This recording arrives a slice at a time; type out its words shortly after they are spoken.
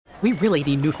We really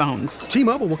need new phones.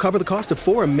 T-Mobile will cover the cost of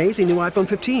 4 amazing new iPhone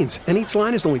 15s, and each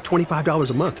line is only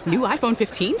 $25 a month. New iPhone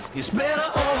 15s? It's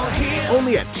better over here.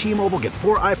 Only at T-Mobile, get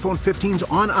 4 iPhone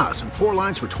 15s on us and 4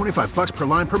 lines for $25 per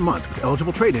line per month with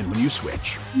eligible trade-in when you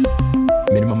switch.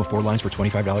 Minimum of 4 lines for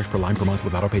 $25 per line per month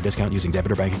with autopay discount using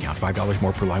debit or bank account. $5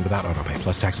 more per line without autopay,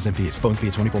 plus taxes and fees. Phone fee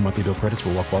at 24 monthly bill credits for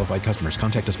well-qualified customers.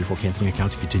 Contact us before canceling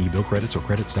account to continue bill credits or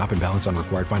credit stop and balance on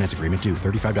required finance agreement due.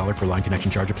 $35 per line connection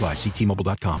charge applies. See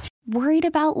T-Mobile.com. Worried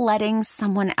about letting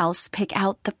someone else pick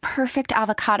out the perfect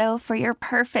avocado for your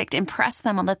perfect impress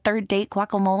them on the third date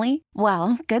guacamole?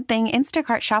 Well, good thing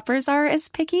Instacart shoppers are as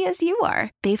picky as you are.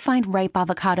 They find ripe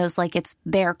avocados like it's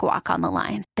their guac on the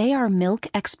line. They are milk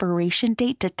expiration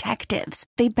date detectives.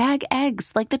 They bag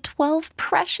eggs like the 12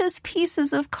 precious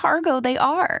pieces of cargo they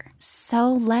are.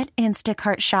 So let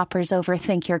Instacart shoppers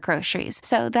overthink your groceries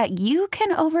so that you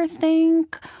can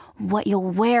overthink what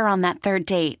you'll wear on that third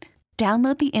date.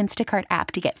 Download the Instacart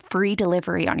app to get free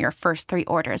delivery on your first 3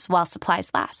 orders while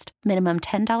supplies last. Minimum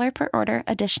 $10 per order.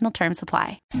 Additional terms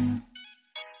apply.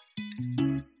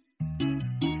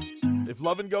 If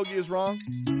love and Gogi is wrong,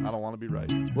 I don't want to be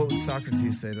right. What would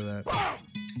Socrates say to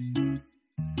that?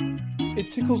 It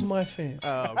tickles my fancy.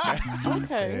 Oh, okay.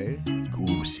 Okay.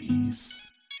 Goosies.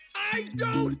 I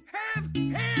don't have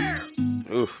hair.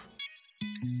 Oof.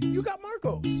 You got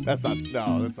Marcos. That's not Wait.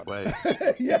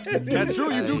 Yeah, That's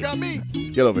true. You do got me.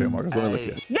 Get over here, Marcus. Let me look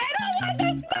at you.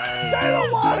 They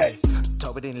don't want it.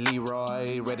 Tobin and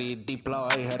Leroy, ready to deploy.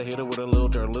 Had to hit her with a little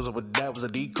journalism, but that was a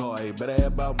decoy. Better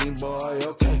have about me, boy.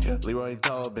 Okay. Leroy and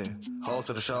Tobin, hold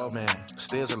to the show, man.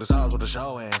 Still till the stars with the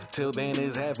show, and till then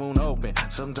it's half moon open.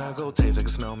 Sometimes go taste like a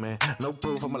snowman. No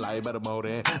proof, I'm a lie about a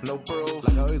molding. No proof.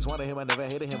 Like I always wanted him, I never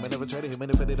hated him, I never traded him,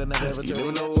 and if I did, I never ever traded him.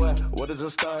 You know what is a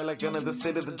star? Like another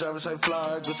city, the driver's side floor.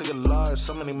 Gucci get large,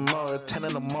 so many more. 10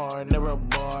 in the more, never a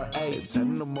bar. Hey, 10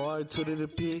 in the more, 2 to the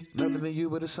P. Nothing to you,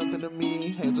 but it's something to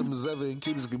me. Handsome as ever and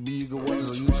cute as could be. You can watch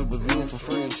us on YouTube and view it for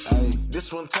free. Ay,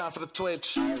 this one time for the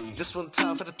Twitch. This one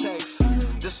time for the text.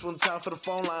 This one time for the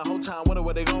phone line. Whole time wonder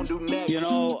what they gonna do next. You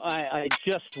know, I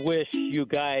just wish you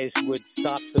guys would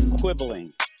stop the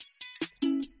quibbling.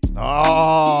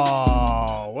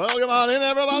 Oh, welcome on in,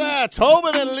 everybody.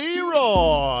 Tobin and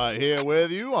Leroy here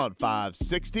with you on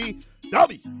 560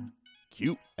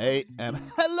 WQAM.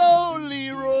 Hello,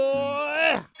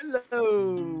 Leroy.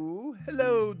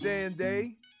 Hello, Dan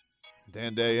Day.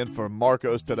 Dan Day in for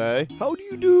Marcos today. How do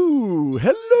you do?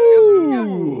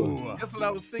 Hello. That's what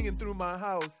I was singing through my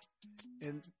house,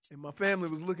 and my family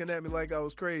was looking at me like I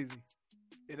was crazy.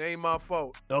 It ain't my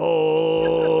fault.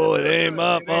 Oh, it ain't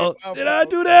my fault. Did I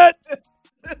do that?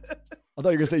 I thought you were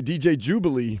going to say DJ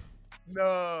Jubilee.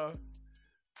 Nah.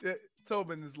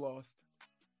 Tobin is lost.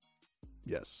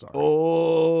 Yes, sorry.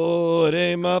 Oh, it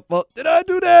ain't my fault. Did I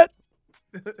do that?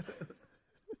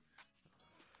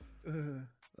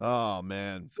 Oh,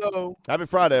 man. So happy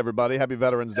Friday, everybody. Happy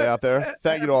Veterans Day out there.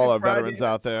 Thank you to all our veterans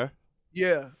out there.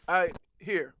 Yeah, I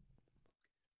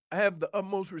have the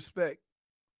utmost respect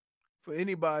for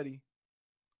anybody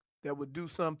that would do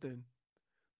something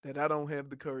that I don't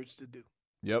have the courage to do.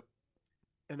 Yep.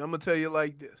 And I'm going to tell you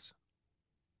like this.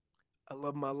 I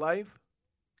love my life.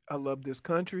 I love this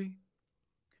country.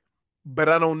 But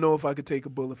I don't know if I could take a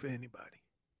bullet for anybody.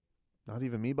 Not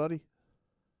even me, buddy?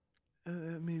 I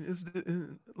mean, it's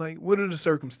like, what are the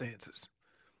circumstances?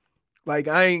 Like,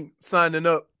 I ain't signing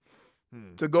up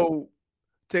to go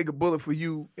take a bullet for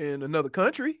you in another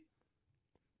country.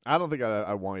 I don't think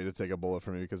I want you to take a bullet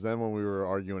for me, because then when we were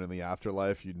arguing in the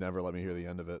afterlife, you'd never let me hear the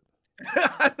end of it.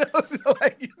 I know,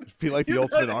 like, It'd be like the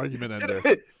ultimate argument ender.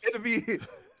 It'd be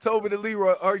Tobin and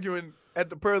Leroy arguing at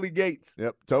the pearly gates.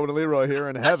 Yep, Tobin and Leroy here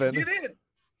in heaven. Get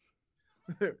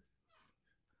in.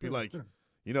 Be like,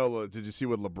 you know, did you see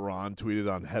what LeBron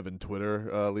tweeted on Heaven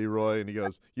Twitter, Leroy? And he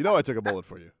goes, you know I took a bullet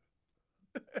for you.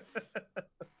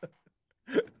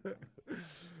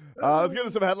 Let's get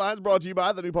into some headlines brought to you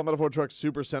by the new Palmetto Ford Truck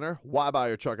Super Center. Why buy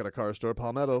your truck at a car store?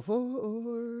 Palmetto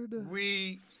Ford.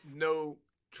 We know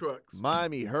trucks.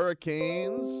 Miami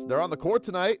Hurricanes. They're on the court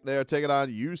tonight. They are taking on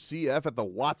UCF at the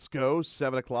Watsco,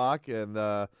 7 o'clock. And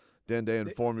Dan Day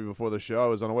informed me before the show. I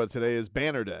was unaware today is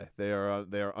Banner Day. They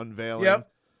are unveiling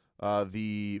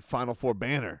the Final Four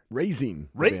banner. Raising.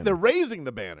 They're raising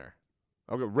the banner.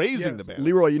 Okay, raising the banner.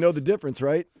 Leroy, you know the difference,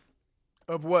 right?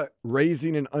 Of what?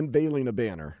 Raising and unveiling a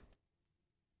banner.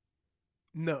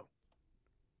 No.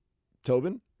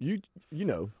 Tobin, you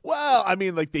know. Well, I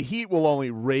mean, like, the Heat will only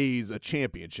raise a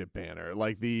championship banner.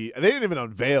 Like, they didn't even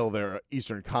unveil their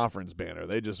Eastern Conference banner.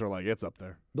 They just are like, it's up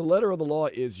there. The letter of the law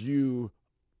is you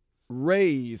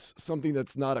raise something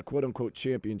that's not a quote-unquote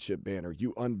championship banner.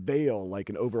 You unveil like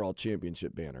an overall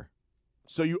championship banner.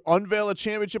 So you unveil a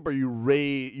championship, or you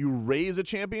raise a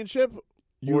championship,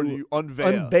 or do you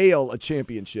unveil? Unveil a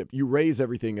championship. You raise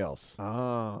everything else.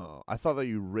 Oh, I thought that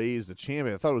you raised a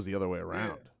champion. I thought it was the other way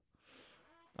around.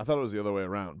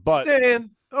 But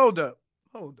Dan, hold up.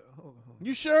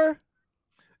 You sure?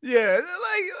 Yeah,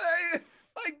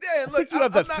 like Dan. I Look, think you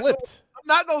have that flipped. I'm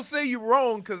not gonna say you're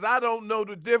wrong because I don't know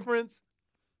the difference.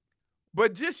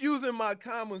 But just using my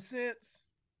common sense,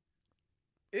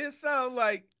 it sounds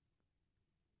like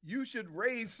you should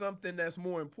raise something that's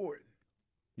more important.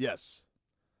 Yes.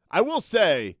 I will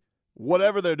say,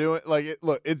 whatever they're doing,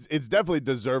 it's definitely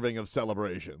deserving of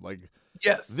celebration. Like,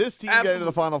 yes, this team getting to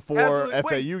the Final Four,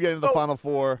 FAU getting to the Final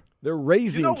Four. They're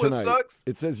raising what tonight. Sucks?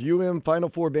 It says Final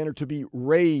Four banner to be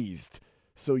raised.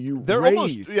 So They're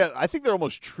raise. I think they're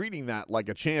almost treating that like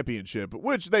a championship,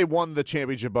 which they won the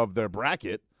championship of their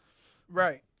bracket.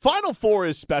 Right. Final Four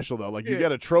is special, though. Like, you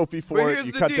get a trophy for it.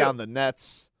 You cut down the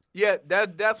nets. Yeah,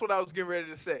 that's what I was getting ready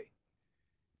to say.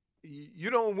 You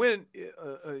don't win.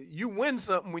 You win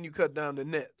something when you cut down the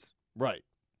nets. Right.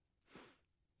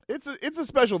 It's a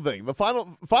special thing. The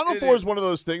Final Four is one of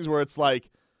those things where it's like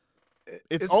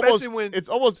it's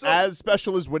almost as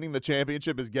special as winning the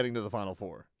championship as getting to the Final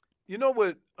Four. You know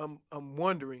what I'm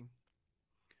wondering,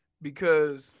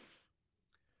 because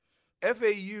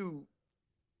FAU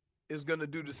is going to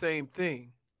do the same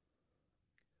thing,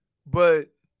 but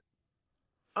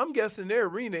I'm guessing their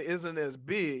arena isn't as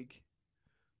big.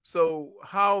 So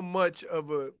how much of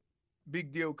a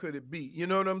big deal could it be? You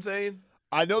know what I'm saying?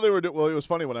 I know they were. Well, it was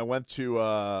funny when I went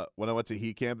to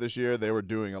Heat Camp this year. They were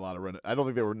doing a lot of I don't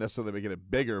think they were necessarily making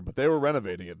it bigger, but they were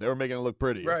renovating it. They were making it look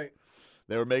pretty. Right.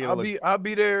 They were making I'll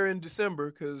be there in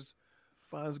December because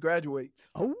Fonz graduates.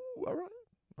 Oh, all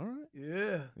right.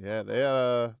 Yeah. Yeah,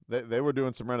 they were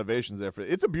doing some renovations there.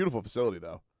 It's a beautiful facility,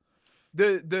 though.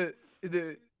 The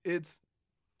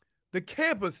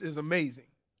campus is amazing.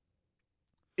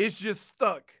 It's just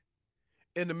stuck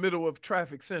in the middle of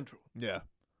Traffic Central. Yeah.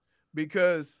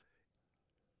 Because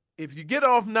if you get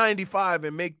off 95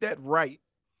 and make that right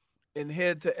and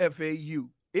head to FAU,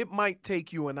 it might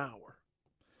take you an hour.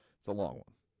 It's a long one.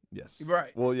 Yes.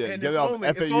 Right. Well, yeah. And you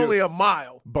get it's only a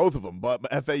mile. Both of them, but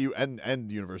FAU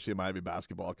and University of Miami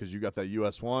basketball, because you got that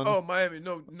US one. Oh, Miami,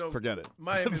 no. Forget it.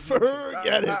 Miami.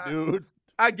 Forget it, dude.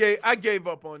 I gave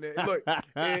up on that. Look,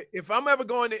 if I'm ever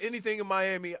going to anything in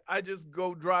Miami, I just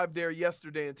go drive there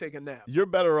yesterday and take a nap. You're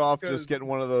better off just getting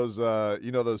one of those,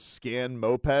 those scan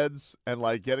mopeds and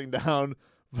like getting down,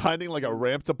 finding like a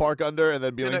ramp to park under, and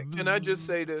then Can I just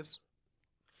say this?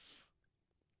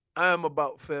 I am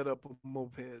about fed up with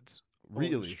mopeds on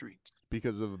the streets.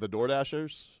 Because of the Door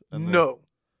Dashers? No,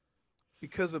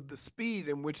 because of the speed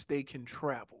in which they can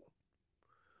travel.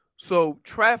 So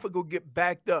traffic will get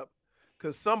backed up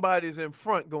because somebody's in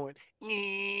front going,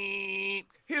 ee.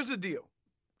 Here's the deal.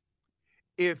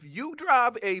 If you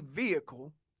drive a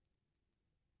vehicle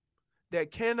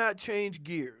that cannot change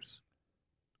gears,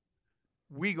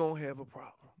 we gonna have a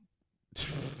problem.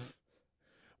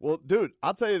 Well, dude,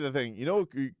 I'll tell you the thing. You know what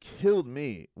killed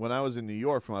me when I was in New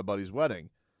York for my buddy's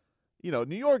wedding? You know,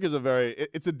 New York is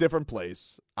it's a different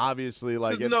place. Obviously,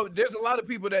 there's a lot of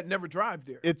people that never drive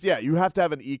there. You have to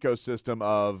have an ecosystem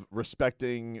of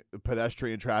respecting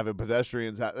pedestrian traffic.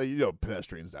 Pedestrians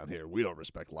down here, we don't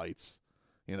respect lights.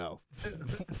 You know,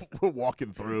 we're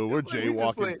walking through, we're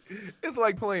jaywalking. It's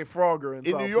like playing Frogger in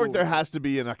New York. There has to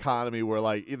be an economy where,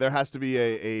 there has to be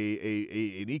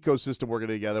an ecosystem working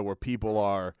together where people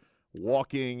are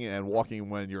walking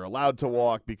when you're allowed to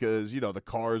walk, because the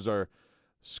cars are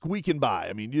squeaking by.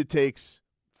 I mean, it takes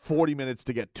 40 minutes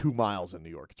to get 2 miles in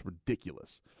New York. It's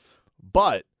ridiculous.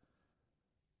 But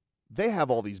they have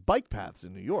all these bike paths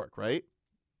in New York, right?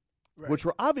 Which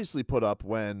were obviously put up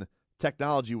when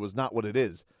technology was not what it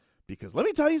is. Because let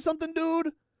me tell you something,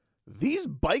 dude. These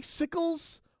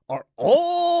bicycles are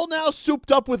all now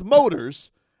souped up with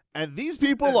motors, and these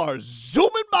people are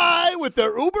zooming by with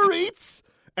their Uber Eats,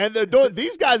 and they're doing.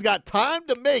 These guys got time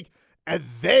to make, and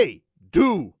they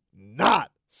do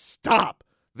not stop.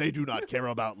 They do not care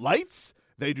about lights.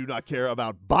 They do not care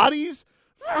about bodies.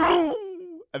 I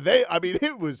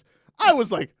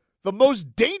was like, the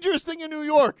most dangerous thing in New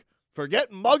York.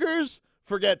 Forget muggers.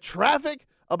 Forget traffic,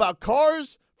 about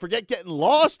cars, forget getting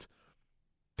lost.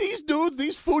 These dudes,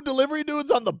 these food delivery dudes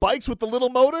on the bikes with the little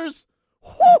motors,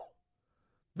 whoo,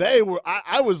 they were,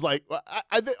 I was like,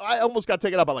 I almost got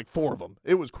taken out by like 4 of them.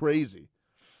 It was crazy.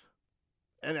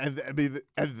 And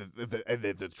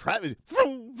the traffic,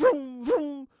 vroom, vroom,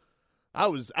 vroom. I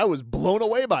was blown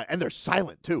away by it. And they're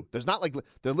silent, too. There's not like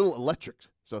 – they're little electrics.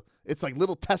 So it's like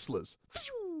little Teslas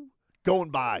going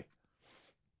by.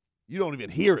 You don't even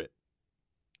hear it.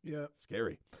 Yeah.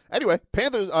 Scary. Anyway,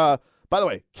 Panthers by the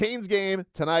way, Canes game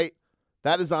tonight.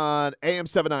 That is on AM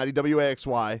 790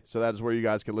 WAXY. So that is where you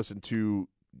guys can listen to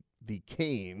the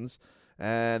Canes.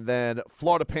 And then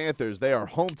Florida Panthers, they are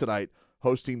home tonight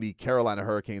hosting the Carolina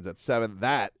Hurricanes at 7.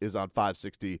 That is on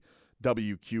 560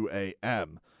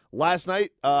 WQAM. Last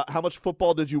night, how much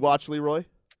football did you watch, Leroy?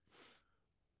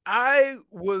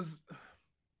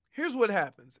 Here's what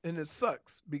happens, and it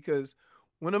sucks because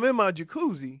when I'm in my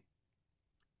jacuzzi,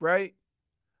 right,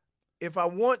 if I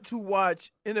want to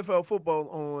watch NFL football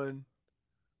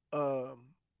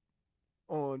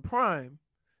on Prime,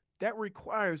 that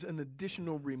requires an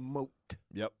additional remote.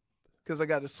 Yep. Because I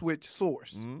got to switch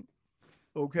source. Mm-hmm.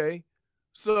 Okay.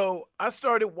 So I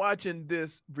started watching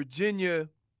this Virginia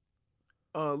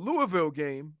Louisville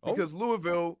game because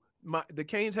Louisville, the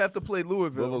Canes have to play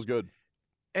Louisville. Louisville's good.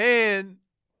 And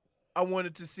I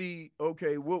wanted to see,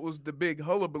 okay, what was the big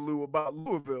hullabaloo about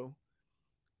Louisville?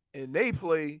 And they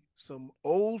play some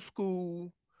old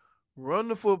school, run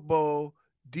the football,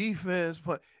 defense.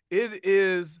 It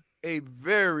is a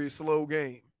very slow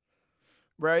game,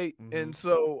 right? Mm-hmm. And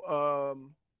so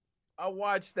I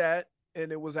watched that,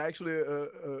 and it was actually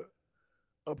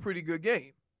a pretty good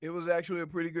game. It was actually a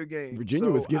pretty good game. Virginia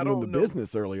was giving them the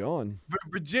business early on.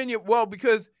 Virginia, well,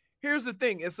 because here's the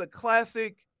thing. It's a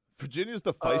classic. Virginia's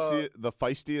the feistiest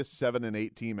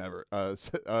 7-8 team ever.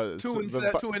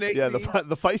 2-8. Yeah, the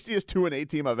feistiest 2-8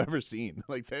 team I've ever seen.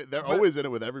 Like they're always in it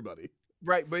with everybody.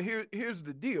 Right, but here's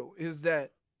the deal: is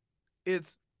that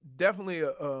it's definitely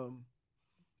a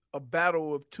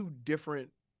battle of two different,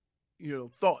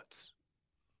 thoughts.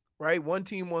 Right, one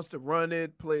team wants to run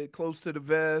it, play it close to the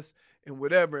vest, and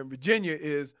whatever. And Virginia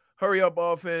is hurry up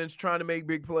offense, trying to make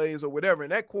big plays or whatever.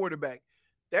 And that quarterback,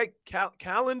 that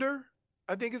calendar.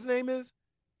 I think his name is.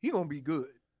 He gonna be good.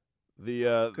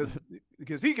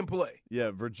 Because he can play.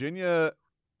 Yeah, Virginia.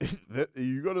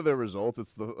 You go to their results.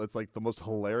 It's like the most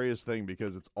hilarious thing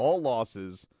because it's all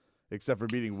losses except for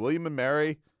beating William and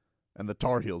Mary and the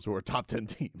Tar Heels, who are a top 10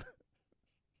 team.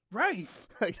 Right.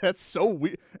 Like that's so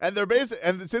weird. And they're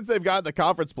and since they've gotten to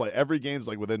conference play, every game's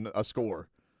like within a score.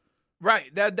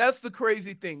 Right. That's the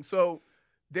crazy thing. So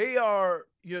they are,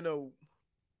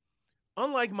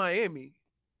 unlike Miami.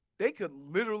 They could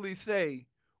literally say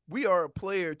we are a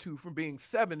player or two from being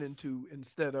 7-2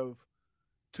 instead of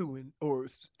 8-2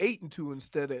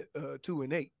 instead of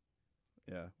 2-8.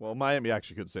 Yeah, well, Miami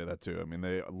actually could say that too. I mean,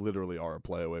 they literally are a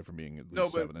play away from being at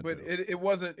least 7-2. But it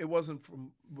wasn't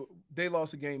from. They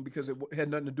lost a game because it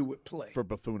had nothing to do with play. For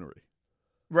buffoonery.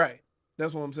 Right.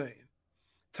 That's what I'm saying.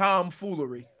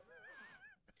 Tomfoolery.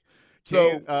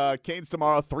 Canes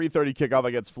tomorrow, 3:30 kickoff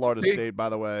against Florida State. By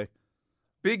the way.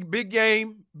 Big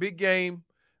game.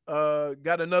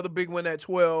 Got another big one at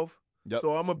 12. Yep.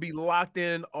 So I'm going to be locked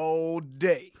in all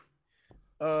day,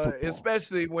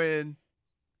 especially when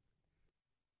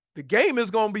the game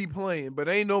is going to be playing, but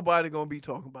ain't nobody going to be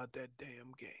talking about that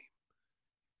damn game.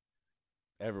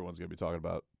 Everyone's going to be talking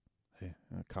about, hey,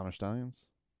 Connor Stallions?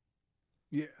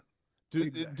 Yeah.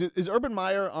 Is Urban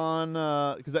Meyer on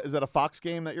is that a Fox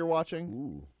game that you're watching?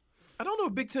 Ooh. I don't know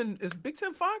if Big Ten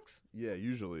Fox? Yeah, they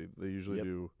usually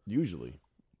do. Usually.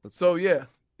 So, yeah,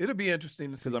 it'll be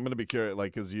interesting to see. Because I'm going to be curious,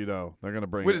 because, they're going to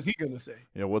bring What is he going to say?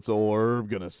 Yeah, what's old Herb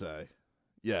going to say?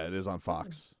 Yeah, it is on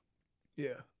Fox.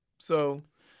 Yeah. So,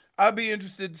 I'll be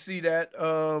interested to see that.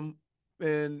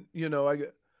 And,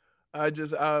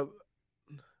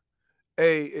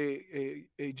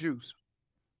 Juice,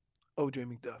 OJ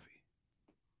McDuffie.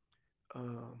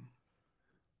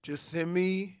 Just send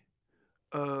me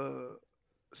a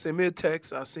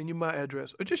text. I'll send you my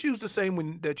address, or just use the same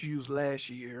one that you used last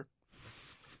year,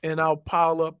 and I'll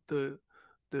pile up the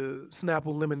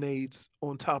Snapple lemonades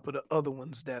on top of the other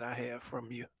ones that I have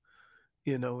from you.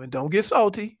 And don't get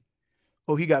salty.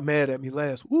 Oh, he got mad at me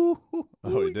last. Ooh,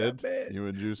 he did? You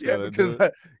and Juice got into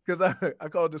it? Because I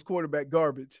called this quarterback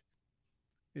garbage.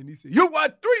 And he said, you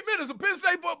watch 3 minutes of Penn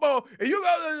State football, and you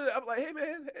go. I'm like, hey,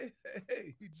 man,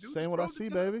 hey. Saying what I see,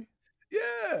 baby.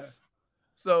 Yeah.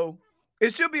 So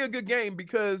it should be a good game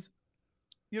because,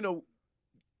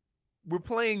 we're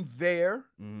playing there,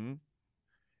 mm-hmm.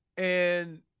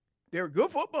 and they're a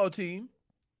good football team,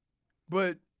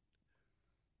 but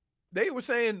they were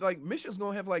saying, Michigan's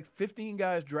going to have, 15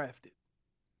 guys drafted,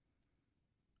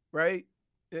 right?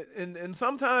 And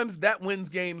sometimes that wins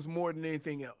games more than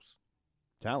anything else.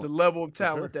 Talent. The level of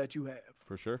talent that you have.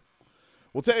 For sure.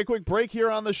 We'll take a quick break here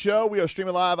on the show. We are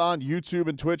streaming live on YouTube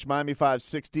and Twitch, Miami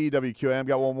 560 WQAM.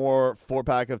 Got one more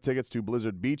 4-pack of tickets to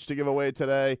Blizzard Beach to give away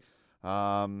today.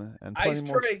 And Ice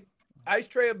more. Ice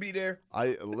Tray will be there.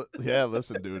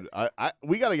 Listen, dude.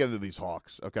 We got to get into these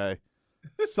Hawks, okay?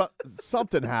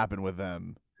 Something happened with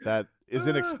them that is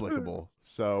inexplicable.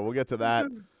 So we'll get to that.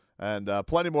 And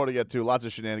plenty more to get to. Lots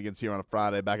of shenanigans here on a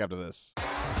Friday. Back after this.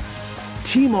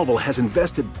 T-Mobile has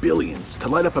invested billions to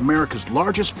light up America's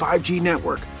largest 5G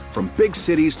network, from big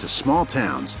cities to small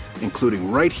towns,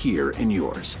 including right here in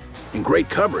yours. And great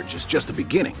coverage is just the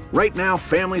beginning. Right now,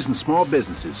 families and small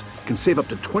businesses can save up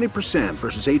to 20%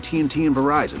 versus AT&T and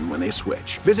Verizon when they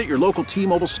switch. Visit your local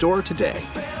T-Mobile store today.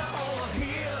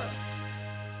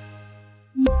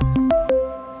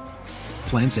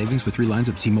 Plan savings with 3 lines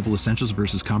of T-Mobile Essentials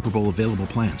versus comparable available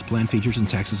plans. Plan features and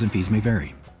taxes and fees may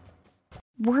vary.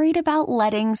 Worried about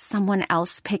letting someone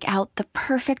else pick out the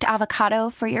perfect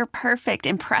avocado for your perfect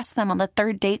impress them on the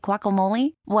third date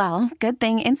guacamole? Well, good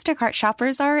thing Instacart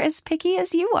shoppers are as picky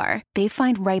as you are. They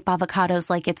find ripe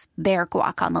avocados like it's their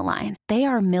guac on the line. They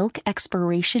are milk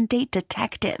expiration date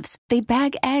detectives. They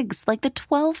bag eggs like the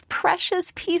 12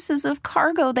 precious pieces of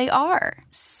cargo they are.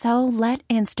 So let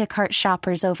Instacart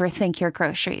shoppers overthink your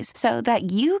groceries so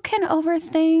that you can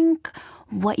overthink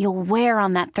what you'll wear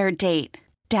on that third date.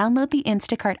 Download the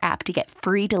Instacart app to get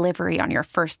free delivery on your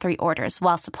first 3 orders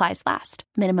while supplies last.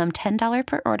 Minimum $10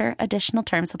 per order. Additional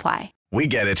terms apply. We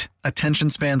get it. Attention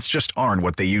spans just aren't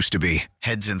what they used to be.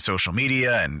 Heads in social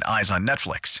media and eyes on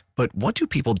Netflix. But what do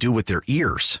people do with their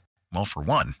ears? Well, for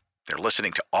one, they're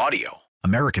listening to audio.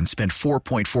 Americans spend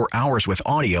 4.4 hours with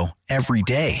audio every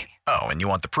day. Oh, and you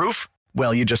want the proof?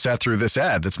 Well, you just sat through this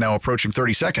ad that's now approaching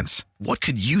 30 seconds. What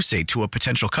could you say to a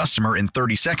potential customer in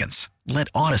 30 seconds? Let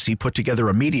Odyssey put together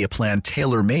a media plan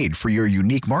tailor-made for your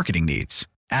unique marketing needs.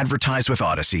 Advertise with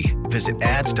Odyssey. Visit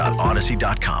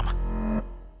ads.odyssey.com.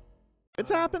 It's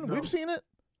happened. We've seen it.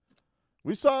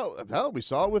 We saw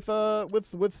it with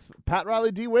Pat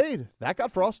Riley D. Wade. That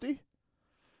got frosty.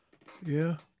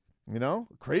 Yeah. You know,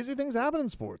 crazy things happen in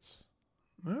sports.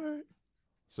 All right.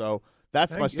 So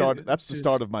that's my start. That's the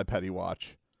start of my petty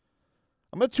watch.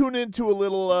 I'm gonna tune into a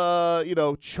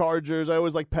little, Chargers. I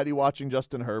always like petty watching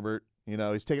Justin Herbert.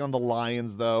 He's taking on the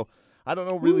Lions, though. I don't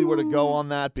know really where to go on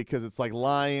that because it's like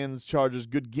Lions, Chargers,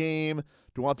 good game.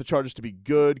 Do I want the Chargers to be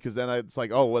good? Because then it's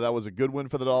like, oh, well, that was a good win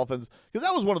for the Dolphins. Because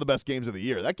that was one of the best games of the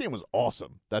year. That game was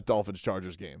awesome, that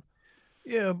Dolphins-Chargers game.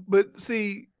 Yeah, but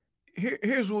see,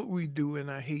 here's what we do,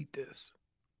 and I hate this.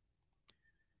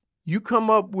 You come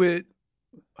up with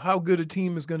how good a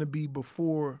team is going to be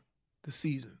before the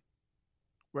season,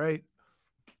 right?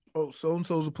 Oh,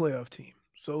 so-and-so's a playoff team.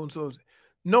 So-and-so's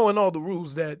knowing all the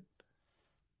rules that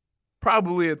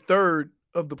probably a third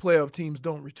of the playoff teams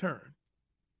don't return,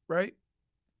 right?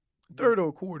 A third or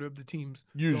a quarter of the teams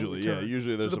usually, don't return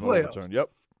usually there's to the some overturn. Yep.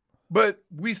 But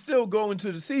we still go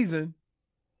into the season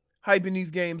hyping these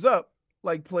games up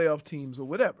like playoff teams or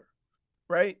whatever,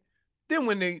 right? Then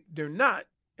when they're not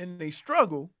and they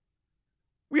struggle,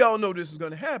 we all know this is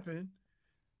going to happen,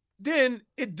 then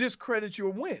it discredits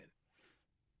your win.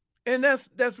 And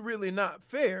that's really not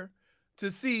fair to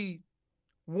see,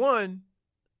 one,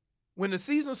 when the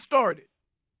season started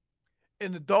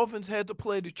and the Dolphins had to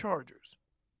play the Chargers,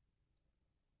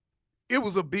 it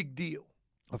was a big deal.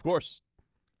 Of course.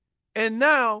 And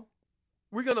now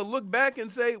we're going to look back and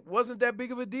say, wasn't that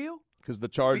big of a deal? Because the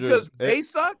Chargers, because they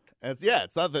sucked. And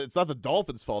it's not the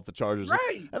Dolphins' fault. The Chargers,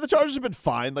 right? And the Chargers have been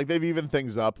fine. Like they've evened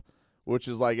things up, which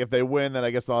is like if they win, then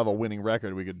I guess they'll have a winning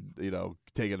record. We could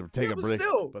take a break.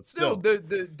 But still,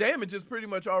 the damage is pretty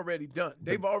much already done.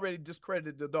 They've already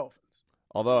discredited the Dolphins.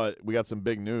 Although we got some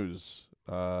big news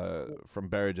from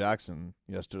Barry Jackson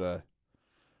yesterday.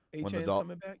 H.A.'s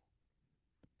coming back.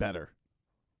 Better.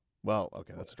 Well,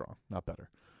 okay, that's strong. Not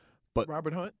better. But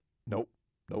Robert Hunt? Nope.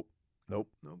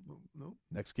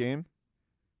 Next game?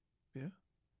 Yeah.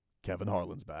 Kevin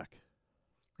Harlan's back.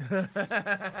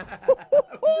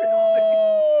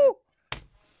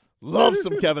 Love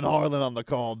some Kevin Harlan on the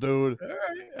call, dude. All right,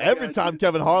 Every time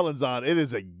Kevin Harlan's on, it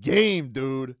is a game,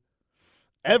 dude.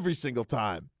 Every single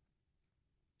time.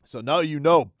 So now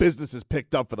business is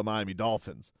picked up for the Miami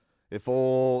Dolphins. If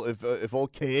old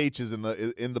KH is in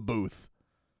the booth,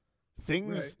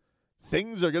 things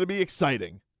are going to be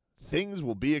exciting. Things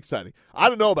will be exciting. I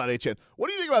don't know about HN. What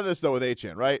do you think about this, though, with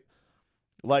HN, right?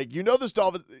 Like, this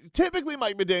Dolphins – typically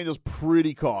Mike McDaniel's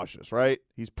pretty cautious, right?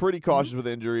 He's pretty cautious with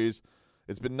injuries.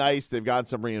 It's been nice. They've gotten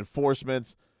some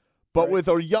reinforcements. But with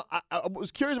a young – I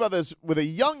was curious about this. With a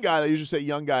young guy, they usually say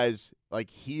young guys,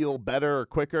 like, heal better or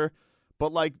quicker.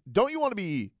 But, like, don't you want to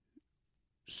be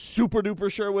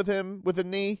super-duper sure with him with a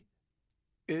knee?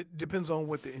 It depends on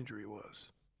what the injury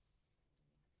was.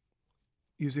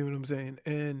 You see what I'm saying?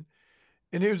 And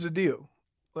here's the deal.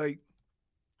 Like,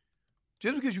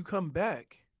 just because you come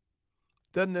back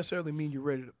doesn't necessarily mean you're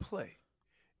ready to play.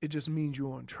 It just means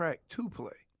you're on track to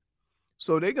play.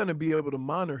 So they're going to be able to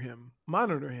monitor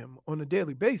him on a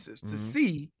daily basis to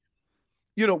see,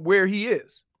 where he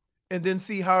is, and then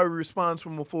see how he responds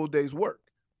from a full day's work.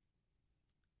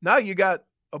 Now you got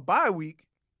a bye week,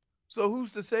 so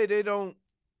who's to say they don't,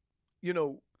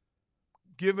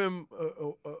 give him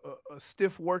a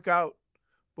stiff workout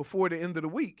before the end of the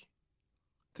week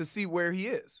to see where he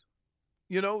is,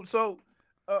 So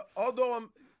although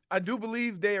I do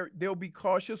believe they'll be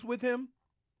cautious with him,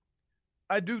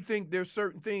 I do think there's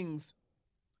certain things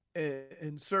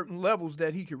and certain levels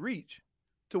that he could reach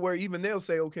to where even they'll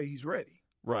say, okay, he's ready.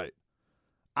 Right.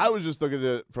 I was just looking at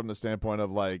it from the standpoint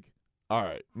of like, all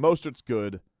right, Mostert's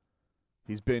good.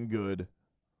 He's been good.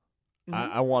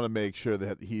 Mm-hmm. I want to make sure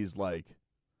that he's like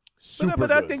super but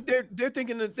good. I think they're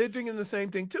thinking the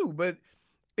same thing too. But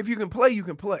if you can play, you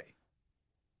can play.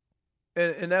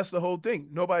 And that's the whole thing.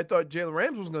 Nobody thought Jalen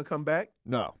Ramsey was going to come back.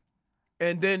 No.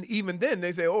 And then even then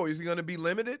they say, oh, is he going to be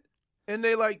limited? And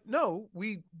they like, no,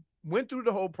 we went through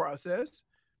the whole process.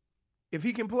 If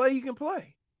he can play, he can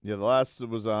play. Yeah, the last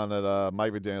was on at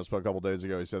Mike McDaniel spoke a couple days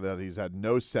ago. He said that he's had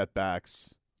no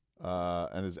setbacks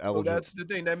and is eligible. So that's the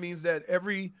thing. That means that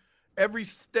every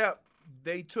step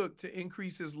they took to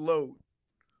increase his load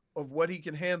of what he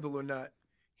can handle or not,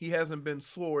 he hasn't been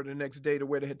sore the next day to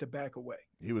where they had to back away.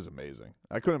 He was amazing.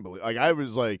 I couldn't believe. Like I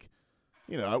was like,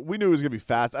 we knew he was gonna be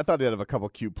fast. I thought he'd have a couple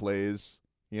cute plays,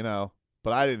 but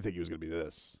I didn't think he was gonna be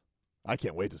this. I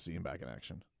can't wait to see him back in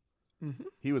action. Mm-hmm.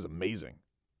 He was amazing.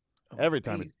 Every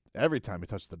time he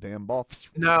touched the damn ball.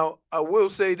 Now I will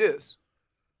say this: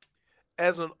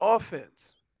 as an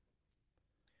offense,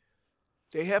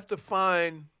 they have to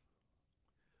find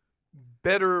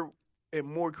better and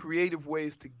more creative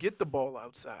ways to get the ball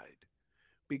outside,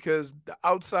 because the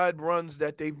outside runs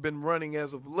that they've been running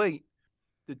as of late,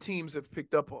 the teams have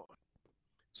picked up on.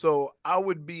 So I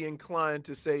would be inclined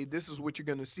to say this is what you're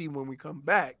going to see when we come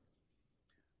back.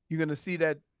 You're going to see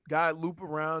that guy loop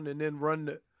around and then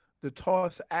run the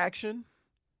toss action,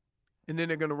 and then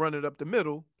they're going to run it up the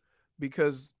middle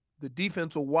because the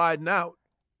defense will widen out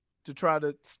to try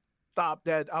to stop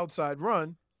that outside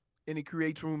run, and it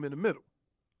creates room in the middle.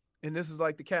 And this is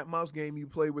like the cat and mouse game you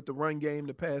play with the run game,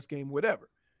 the pass game, whatever.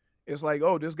 It's like,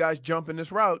 oh, this guy's jumping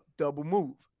this route, double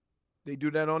move. They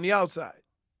do that on the outside.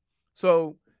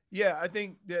 So, yeah, I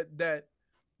think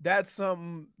that's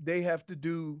something they have to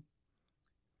do,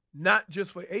 not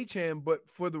just for Achane, but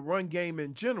for the run game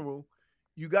in general.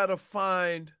 You got to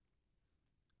find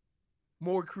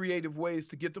more creative ways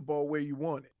to get the ball where you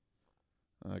want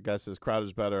it. Guy says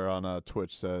Crowder's better on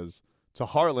Twitch says, to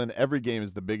Heartland, every game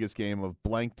is the biggest game of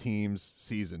blank team's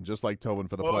season, just like Tobin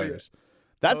for the players. Yeah.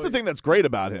 That's the thing that's great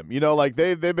about him. Like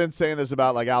they've been saying this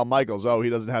about like Al Michaels. Oh, he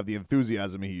doesn't have the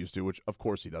enthusiasm he used to, which of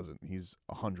course he doesn't. He's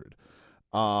 100.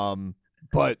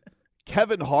 But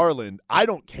Kevin Harlan, I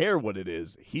don't care what it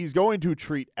is. He's going to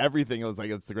treat everything as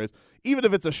like it's the greatest, even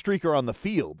if it's a streaker on the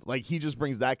field. Like he just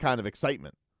brings that kind of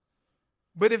excitement.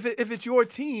 But if it's your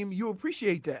team, you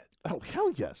appreciate that. Oh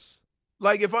hell yes.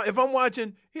 Like if I'm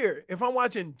watching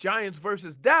Giants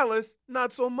versus Dallas,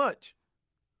 not so much.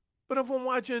 But if I'm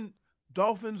watching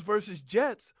Dolphins versus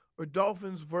Jets or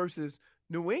Dolphins versus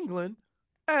New England,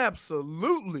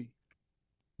 absolutely.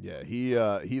 Yeah, he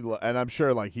and I'm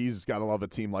sure like he's got to love a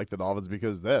team like the Dolphins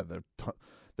because they're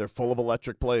full of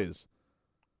electric plays.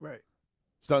 Right.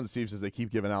 Stun Steve says they keep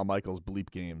giving Al Michaels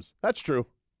bleep games. That's true.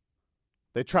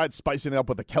 They tried spicing it up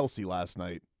with a Kelsey last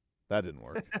night. That didn't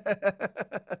work.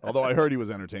 Although I heard he was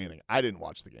entertaining. I didn't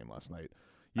watch the game last night.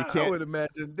 I would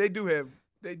imagine they do have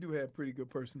pretty good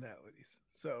personalities.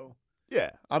 So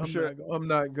yeah, I'm sure. I'm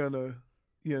not gonna,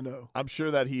 I'm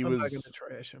sure that I'm not gonna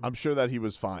trash him. I'm sure that he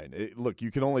was fine. Look, you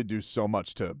can only do so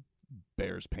much to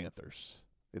Bears Panthers.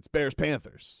 It's Bears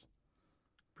Panthers.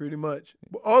 Pretty much.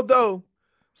 Although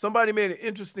somebody made an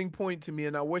interesting point to me,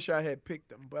 and I wish I had picked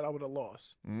them, but I would have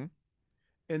lost. Mm-hmm.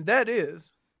 And that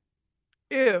is,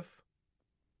 if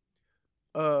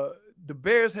the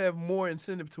Bears have more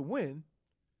incentive to win,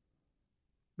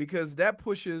 because that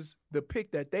pushes the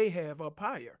pick that they have up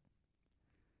higher.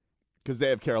 Because they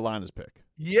have Carolina's pick.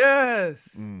 Yes.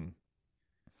 Mm.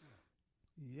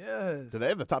 Yes. Do they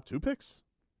have the top 2 picks?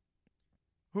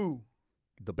 Who?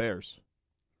 The Bears.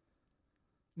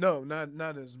 No,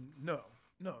 not as no.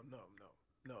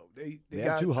 They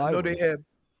have 2 high ones. They have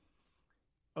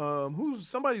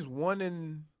somebody's won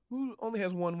and who only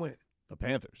has 1 win? The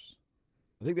Panthers.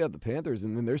 I think they have the Panthers,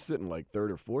 and then they're sitting like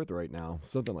third or fourth right now,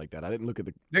 something like that. I didn't look at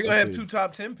the. They're gonna have 2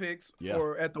 top 10 picks, Yeah.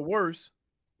 or at the worst,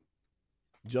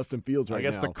 Justin Fields right now.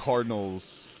 I guess the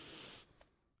Cardinals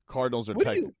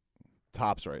are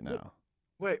tops right now.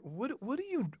 Wait, what do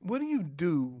you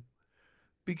do?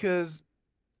 Because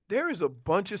there is a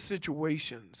bunch of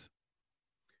situations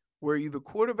where either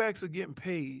quarterbacks are getting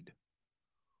paid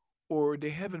or they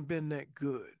haven't been that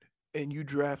good, and you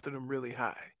drafted them really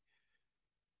high.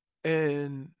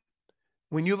 And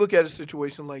when you look at a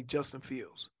situation like Justin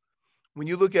Fields, when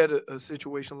you look at a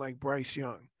situation like Bryce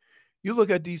Young, you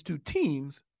look at these two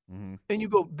teams and you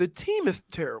go, the team is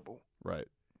terrible. Right.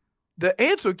 The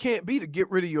answer can't be to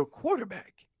get rid of your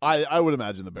quarterback. I would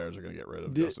imagine the Bears are going to get rid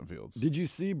of Justin Fields. Did you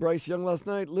see Bryce Young last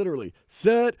night? Literally,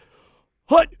 set,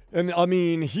 hut. And, I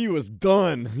mean, he was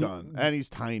done. Done. And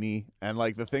he's tiny. And,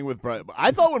 like, the thing with Bryce,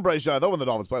 I thought when the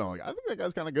Dolphins played, I'm like, I think that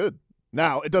guy's kind of good.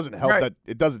 Now, it doesn't help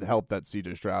that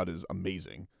C.J. Stroud is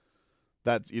amazing.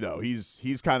 That's,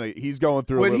 he's going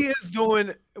through what he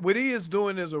is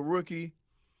doing as a rookie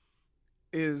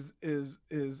is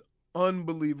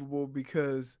unbelievable,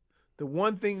 because the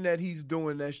one thing that he's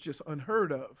doing that's just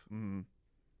unheard of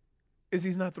is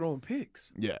he's not throwing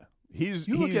picks. Yeah.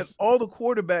 Look at all the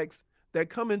quarterbacks that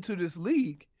come into this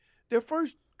league, their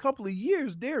first couple of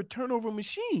years, they're turnover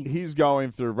machines.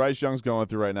 Bryce Young's going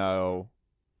through right now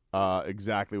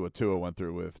exactly what Tua went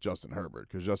through with Justin Herbert,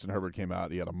 because Justin Herbert came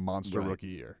out, he had a monster rookie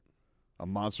year.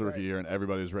 And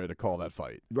everybody was ready to call that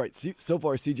fight. Right. So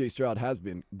far, C.J. Stroud has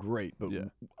been great, but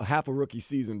half a rookie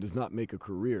season does not make a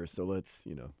career. So let's,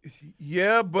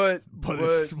 Yeah, but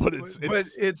here's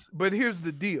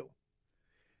the deal.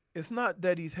 It's not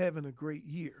that he's having a great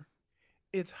year.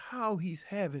 It's how he's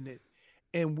having it,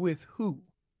 and with who.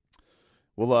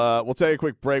 We'll take a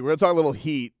quick break. We're gonna talk a little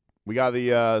Heat. We got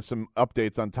some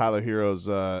updates on Tyler Hero's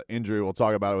injury. We'll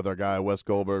talk about it with our guy Wes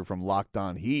Goldberg from Locked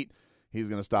On Heat. He's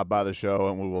going to stop by the show,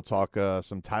 and we will talk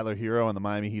some Tyler Hero and the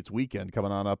Miami Heat's weekend coming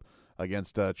on up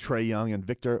against Trae Young and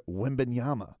Victor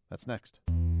Wembanyama. That's next.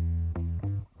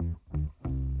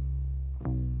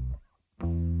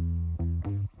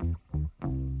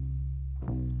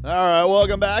 All right,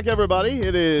 welcome back, everybody.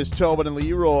 It is Tobin and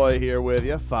Leroy here with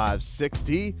you,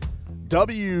 560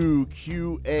 WQAM.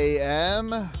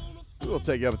 We will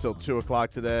take you up until 2 o'clock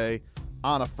today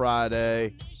on a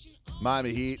Friday.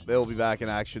 Miami Heat, they'll be back in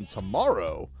action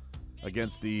tomorrow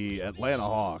against the Atlanta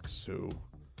Hawks, who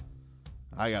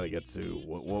I got to get to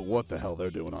what the hell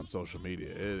they're doing on social media.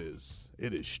 It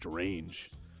is strange.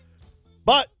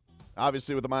 But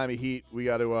obviously with the Miami Heat, we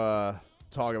got to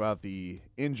talk about the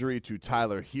injury to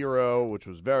Tyler Hero, which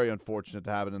was very unfortunate to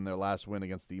happen in their last win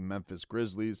against the Memphis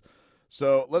Grizzlies.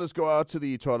 So let us go out to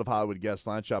the Toyota of Hollywood guest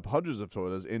line. Shop hundreds of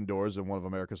Toyotas indoors in one of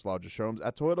America's largest showrooms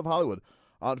at Toyota of Hollywood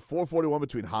on 441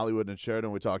 between Hollywood and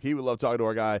Sheridan. We talk Heat. We love talking to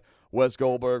our guy, Wes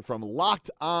Goldberg from Locked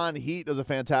On Heat. Does a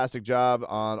fantastic job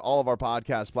on all of our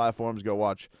podcast platforms. Go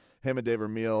watch him and Dave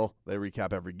Vermeil. They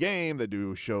recap every game. They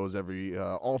do shows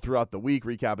all throughout the week,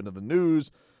 recapping to the news.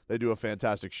 They do a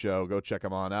fantastic show. Go check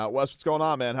them on out. Wes, what's going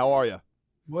on, man? How are you?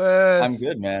 Wes. I'm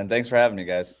good, man. Thanks for having me,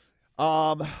 guys.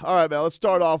 All right, man. Let's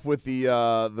start off with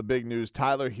the big news.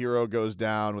 Tyler Hero goes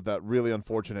down with that really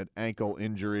unfortunate ankle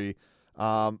injury.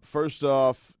 First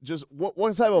off, just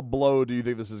what type of blow do you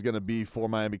think this is going to be for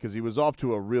Miami? Because he was off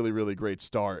to a really, really great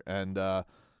start, and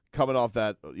coming off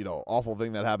that awful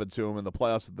thing that happened to him in the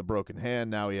playoffs with the broken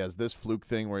hand, now he has this fluke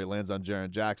thing where he lands on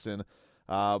Jaren Jackson.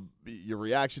 Your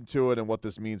reaction to it and what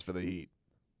this means for the Heat?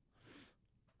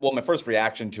 Well, my first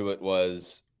reaction to it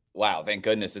was, wow, thank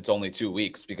goodness it's only 2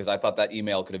 weeks, because I thought that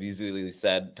email could have easily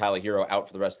said Tyler Hero out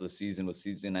for the rest of the season with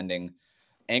season-ending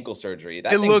ankle surgery.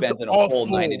 That thing bent in a full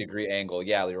 90-degree angle.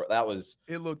 Yeah, Leroy,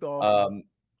 it looked awful.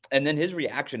 And then his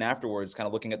reaction afterwards, kind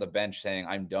of looking at the bench saying,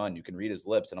 "I'm done." You can read his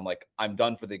lips, and I'm like, "I'm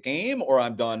done for the game, or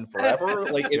I'm done forever."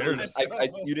 Like it was,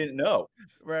 you didn't know,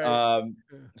 right?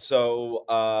 So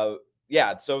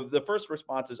the first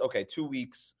response is, okay, 2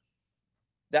 weeks.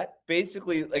 That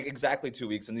basically, like, exactly 2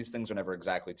 weeks, and these things are never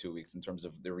exactly 2 weeks in terms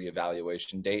of the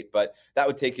reevaluation date, but that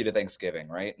would take you to Thanksgiving,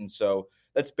 right? And so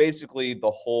that's basically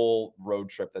the whole road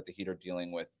trip that the Heat are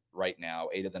dealing with right now.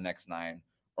 8 of the next 9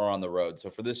 are on the road. So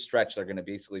for this stretch, they're going to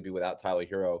basically be without Tyler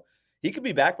Hero. He could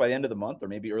be back by the end of the month or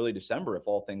maybe early December if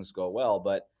all things go well,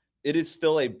 but it is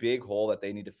still a big hole that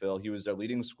they need to fill. He was their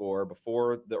leading scorer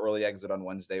before the early exit on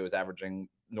Wednesday, was averaging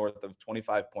north of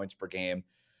 25 points per game.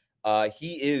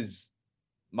 He is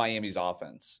Miami's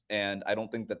offense, and I don't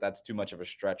think that that's too much of a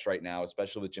stretch right now,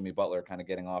 especially with Jimmy Butler kind of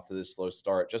getting off to this slow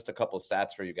start. Just a couple of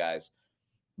stats for you guys.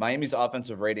 Miami's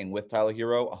offensive rating with Tyler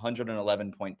Hero,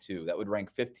 111.2. That would rank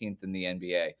 15th in the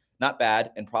NBA. Not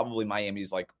bad, and probably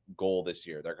Miami's like goal this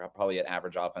year. They're probably an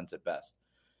average offense at best.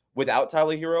 Without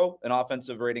Tyler Hero, an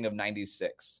offensive rating of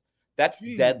 96. That's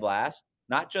dead last,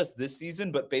 not just this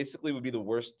season, but basically would be the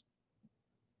worst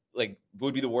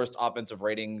offensive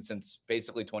rating since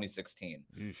basically 2016.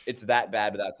 It's that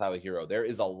bad without Tyler Hero. There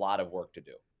is a lot of work to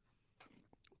do.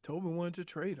 Tobin wanted to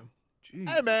trade him. Jeez.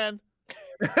 Hey, man.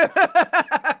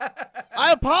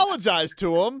 I apologized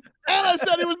to him, and I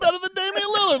said he was better than Damian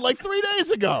Lillard like 3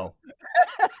 days ago.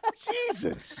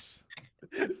 Jesus.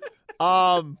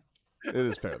 It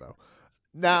is fair, though.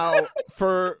 Now,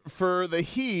 for the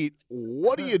Heat,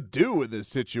 what do you do in this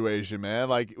situation, man?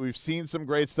 Like, we've seen some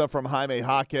great stuff from Jaime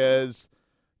Jaquez.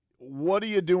 What do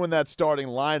you do in that starting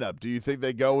lineup? Do you think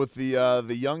they go with the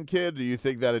young kid? Do you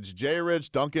think that it's Jay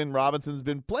Rich? Duncan Robinson's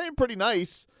been playing pretty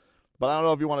nice, but I don't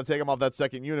know if you want to take him off that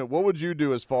second unit. What would you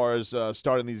do as far as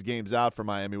starting these games out for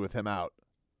Miami with him out?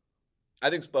 I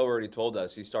think Spo already told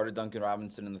us. He started Duncan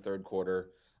Robinson in the third quarter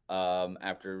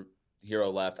after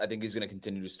Hero left. I think he's going to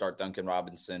continue to start Duncan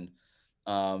Robinson.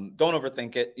 Don't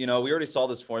overthink it. We already saw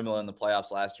this formula in the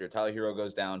playoffs last year. Tyler Hero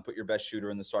goes down, put your best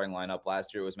shooter in the starting lineup.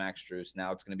 Last year it was Max Strus.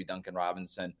 Now it's going to be Duncan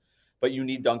Robinson. But you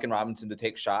need Duncan Robinson to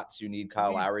take shots. You need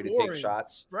Kyle Lowry to take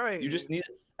shots. Right. You just need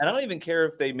 – and I don't even care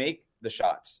if they make the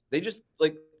shots. They just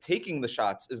 – taking the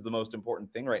shots is the most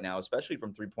important thing right now, especially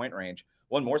from three-point range.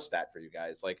 One more stat for you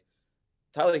guys.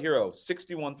 Tyler Hero,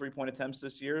 61 three-point attempts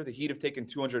this year. The Heat have taken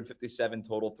 257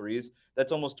 total threes.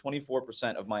 That's almost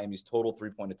 24% of Miami's total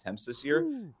three-point attempts this year.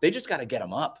 Ooh. They just got to get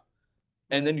them up.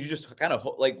 And then you just kind of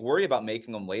worry about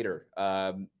making them later.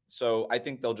 So I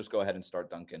think they'll just go ahead and start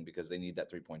Duncan because they need that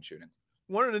three-point shooting.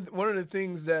 One of the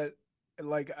things that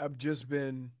I've just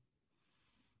been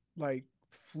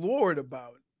floored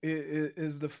about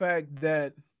is the fact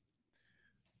that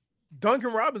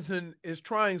Duncan Robinson is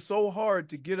trying so hard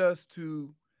to get us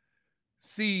to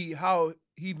see how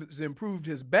he's improved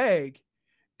his bag,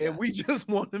 and we just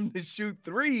want him to shoot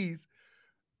threes.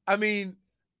 I mean,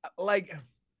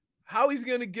 how he's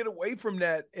going to get away from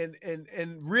that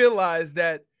and realize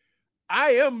that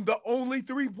I am the only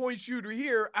three-point shooter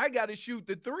here. I got to shoot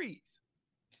the threes.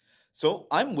 So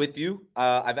I'm with you.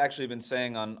 I've actually been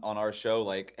saying on our show,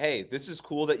 hey, this is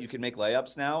cool that you can make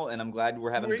layups now, and I'm glad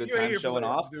we're having a good time showing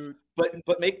off. Dude. But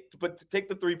take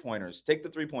the 3-pointers. Take the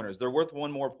 3-pointers. They're worth one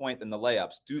more point than the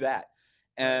layups. Do that.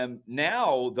 And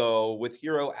now, though, with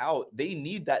Hero out, they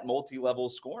need that multi-level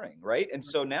scoring, right? And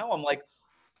so now I'm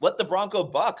let the Bronco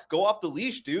buck. Go off the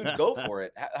leash, dude. Go for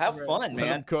it. Have fun, man.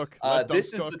 Let him cook.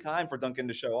 This is the time for Duncan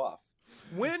to show off.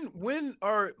 When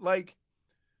are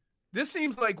this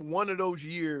seems like one of those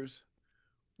years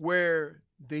where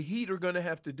the Heat are going to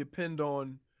have to depend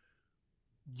on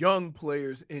young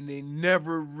players, and they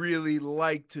never really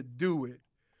like to do it.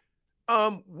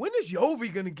 When is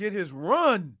Yovi going to get his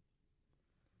run?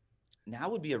 Now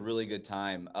would be a really good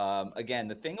time. Again,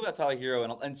 the thing about Tyler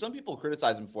Hero, and some people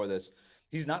criticize him for this,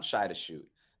 he's not shy to shoot.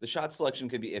 The shot selection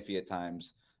could be iffy at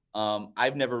times.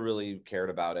 I've never really cared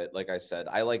about it. Like I said,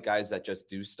 I like guys that just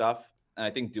do stuff. And I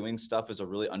think doing stuff is a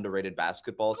really underrated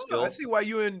basketball skill. I see why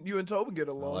you and Tobin get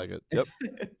along. I like it.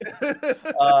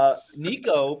 Yep.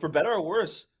 Nico, for better or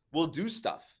worse, will do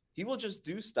stuff. He will just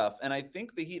do stuff. And I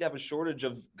think the Heat have a shortage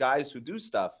of guys who do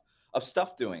stuff, of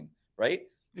stuff doing, right?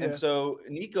 Yeah. And so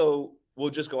Nico will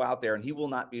just go out there and he will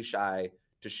not be shy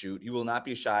to shoot. He will not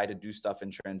be shy to do stuff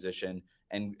in transition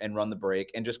and run the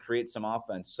break and just create some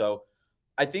offense. So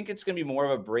I think it's going to be more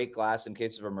of a break glass in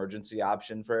case of emergency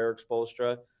option for Eric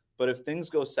Spoelstra. But if things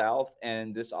go south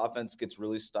and this offense gets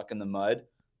really stuck in the mud,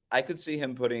 I could see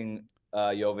him putting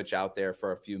Jovic out there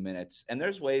for a few minutes. And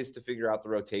there's ways to figure out the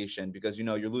rotation because,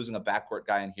 you're losing a backcourt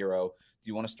guy in Hero. Do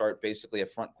you want to start basically a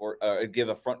front court, give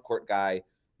a front court guy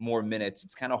more minutes?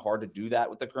 It's kind of hard to do that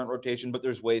with the current rotation, but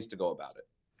there's ways to go about it.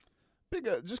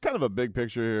 Just kind of a big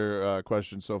picture here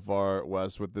question so far,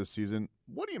 Wes, with this season.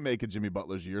 What do you make of Jimmy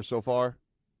Butler's year so far?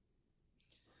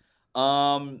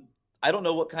 I don't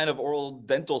know what kind of oral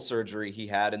dental surgery he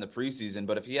had in the preseason,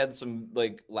 but if he had some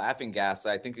laughing gas,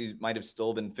 I think he might have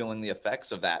still been feeling the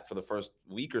effects of that for the first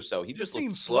week or so. He just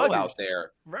looked slow out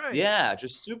there. Right. Yeah,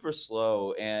 just super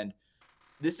slow. And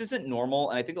this isn't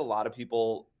normal. And I think a lot of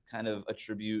people kind of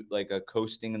attribute a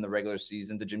coasting in the regular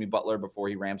season to Jimmy Butler before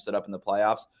he ramps it up in the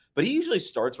playoffs. But he usually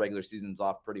starts regular seasons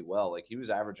off pretty well. He was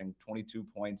averaging 22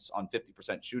 points on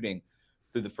 50% shooting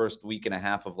through the first week and a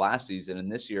half of last season.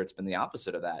 And this year it's been the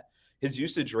opposite of that. His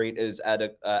usage rate is at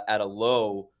a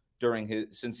low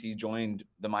since he joined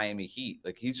the Miami Heat.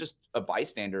 He's just a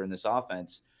bystander in this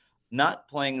offense. Not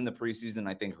playing in the preseason,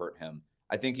 I think, hurt him.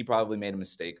 I think he probably made a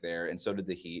mistake there, and so did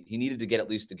the Heat. He needed to get at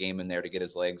least a game in there to get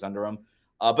his legs under him.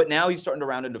 But now he's starting to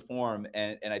round into form,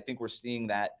 and I think we're seeing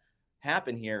that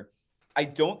happen here. I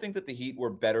don't think that the Heat were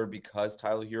better because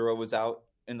Tyler Hero was out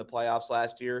in the playoffs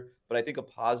last year, but I think a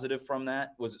positive from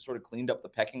that was it sort of cleaned up the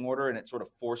pecking order, and it sort of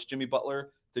forced Jimmy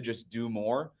Butler to just do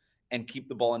more and keep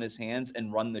the ball in his hands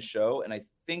and run the show. And I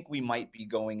think we might be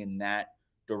going in that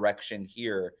direction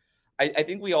here. I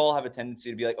think we all have a tendency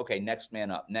to be like, okay, next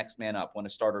man up when a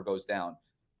starter goes down.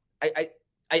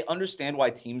 I understand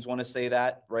why teams want to say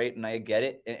that, right? And I get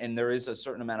it. And there is a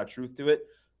certain amount of truth to it,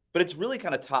 but it's really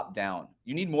kind of top down.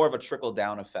 You need more of a trickle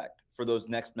down effect for those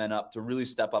next men up to really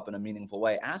step up in a meaningful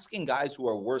way. Asking guys who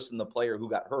are worse than the player who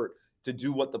got hurt to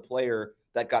do what the player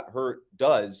that got hurt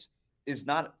does is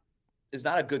not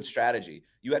a good strategy.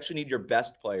 You actually need your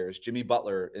best players, Jimmy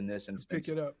Butler in this instance,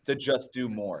 to just do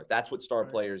more. That's what star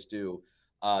players do.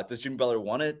 Does Jimmy Butler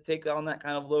want to take on that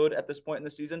kind of load at this point in the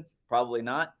season? Probably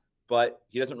not, but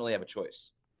he doesn't really have a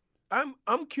choice.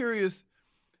 I'm curious,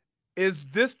 is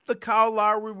this the Kyle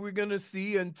Lowry we're going to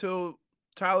see until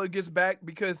Tyler gets back?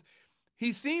 Because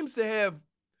he seems to have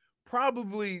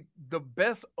probably the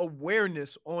best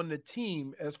awareness on the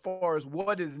team as far as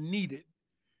what is needed.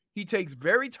 He takes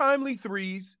very timely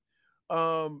threes.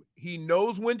 He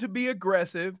knows when to be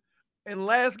aggressive. And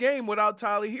last game without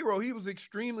Tyler Hero, he was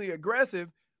extremely aggressive.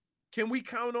 Can we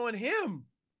count on him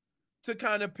to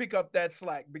kind of pick up that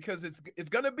slack? Because it's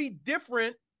going to be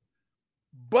different,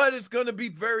 but it's going to be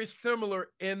very similar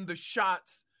in the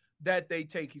shots that they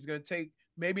take. He's going to take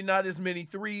maybe not as many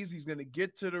threes. He's going to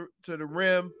get to the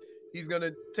rim. He's going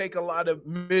to take a lot of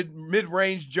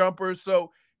mid-range jumpers.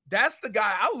 So that's the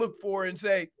guy I look for and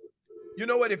say, you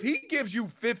know what, if he gives you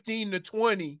 15 to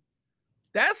 20,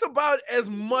 that's about as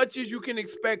much as you can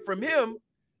expect from him.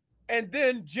 And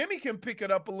then Jimmy can pick it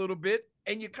up a little bit,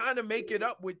 and you kind of make it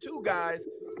up with two guys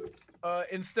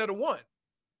instead of one.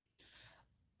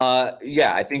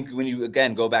 Yeah, I think when you,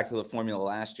 again, go back to the formula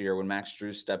last year when Max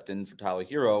Strus stepped in for Tyler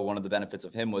Hero, one of the benefits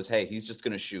of him was, hey, he's just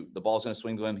going to shoot. The ball's going to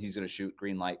swing to him. He's going to shoot.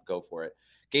 Green light, go for it.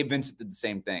 Gabe Vincent did the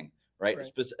same thing. Right.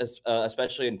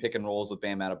 Especially in pick and rolls with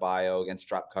Bam Adebayo against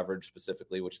drop coverage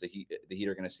specifically, which the Heat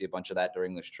are going to see a bunch of that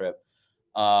during this trip.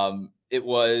 It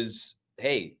was,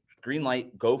 hey, green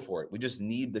light, go for it. We just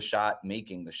need the shot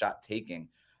making, the shot taking.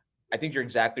 I think you're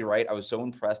exactly right. I was so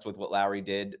impressed with what Lowry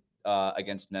did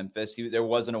against Memphis. There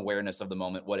was an awareness of the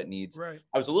moment, what it needs. Right.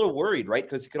 I was a little worried, right?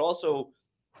 Because he could also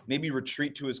maybe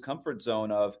retreat to his comfort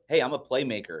zone of, hey, I'm a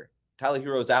playmaker. Tyler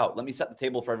Hero's out. Let me set the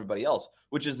table for everybody else,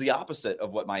 which is the opposite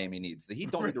of what Miami needs. The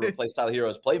Heat don't need to replace Tyler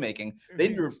Hero's playmaking. They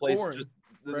need to replace just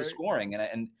the scoring.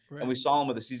 And we saw him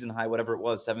with a season high, whatever it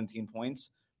was, 17 points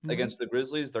against the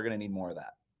Grizzlies. They're going to need more of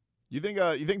that. You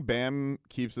think Bam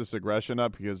keeps this aggression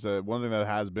up? Because one thing that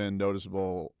has been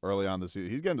noticeable early on this season,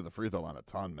 he's getting to the free throw line a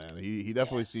ton, man. He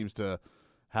definitely seems to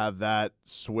have that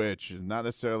switch. Not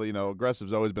necessarily,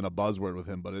 aggressive's always been a buzzword with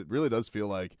him, but it really does feel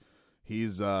like he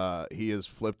has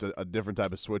flipped a different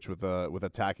type of switch with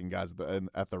attacking guys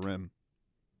at the rim.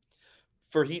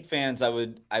 For Heat fans, I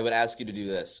would ask you to do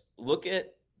this. Look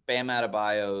at Bam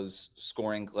Adebayo's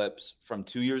scoring clips from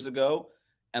 2 years ago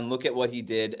and look at what he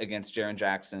did against Jaren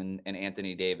Jackson and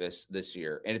Anthony Davis this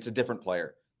year. And it's a different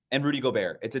player. And Rudy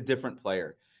Gobert, it's a different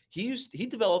player. He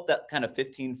developed that kind of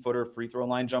 15-footer free throw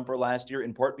line jumper last year,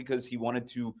 in part because he wanted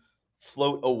to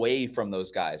float away from those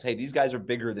guys. Hey, these guys are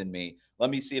bigger than me. Let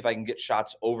me see if I can get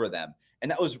shots over them. And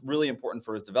that was really important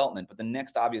for his development. But the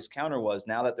next obvious counter was,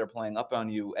 now that they're playing up on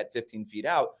you at 15 feet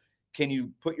out, can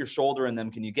you put your shoulder in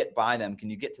them? Can you get by them? Can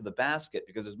you get to the basket?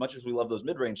 Because as much as we love those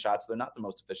mid-range shots, they're not the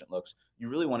most efficient looks. You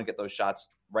really want to get those shots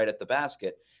right at the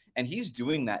basket. And he's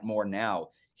doing that more now.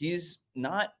 He's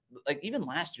not, like, even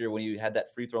last year when he had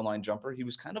that free throw line jumper, he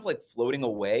was kind of like floating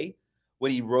away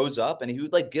when he rose up, and he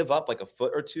would like give up like a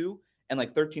foot or two. And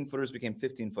like 13-footers became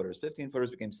 15-footers,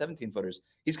 15-footers became 17-footers.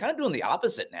 He's kind of doing the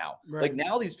opposite now. Right. Like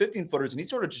now these 15-footers, and he's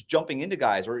sort of just jumping into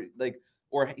guys, or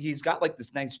he's got like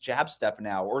this nice jab step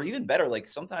now, or even better, like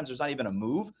sometimes there's not even a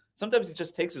move. Sometimes he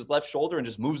just takes his left shoulder and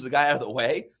just moves the guy out of the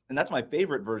way. And that's my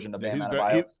favorite version of Bam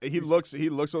Adebayo. He looks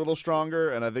a little stronger,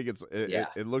 and I think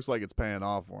it looks like it's paying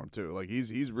off for him too. Like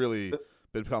he's really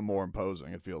become more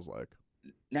imposing, it feels like.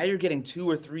 Now you're getting 2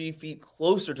 or 3 feet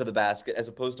closer to the basket as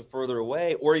opposed to further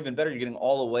away, or even better, you're getting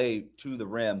all the way to the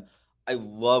rim. I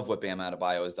love what Bam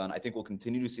Adebayo has done. I think we'll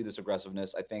continue to see this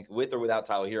aggressiveness. I think with or without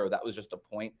Tyler Hero, that was just a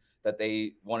point that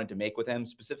they wanted to make with him,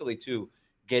 specifically too,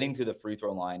 getting to the free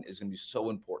throw line is going to be so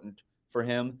important for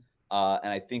him.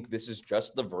 And I think this is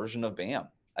just the version of Bam.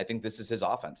 I think this is his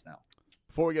offense now.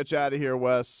 Before we get you out of here,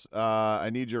 Wes, I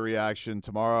need your reaction.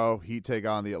 Tomorrow, Heat take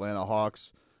on the Atlanta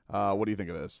Hawks. What do you think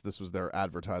of this? This was their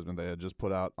advertisement they had just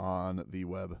put out on the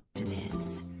web. It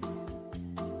is.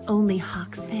 Only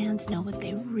Hawks fans know what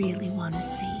they really want to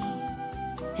see.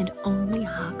 And only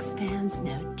Hawks fans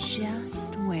know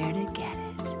just where to get it.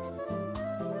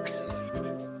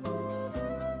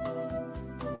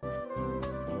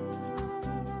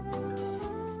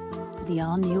 The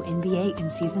all-new NBA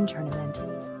in-season tournament.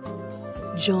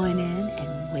 Join in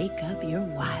and wake up your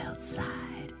wild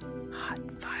side. Hot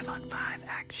 5-on-5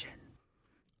 action.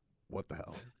 What the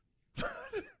hell?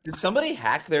 Did somebody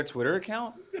hack their Twitter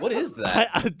account? What is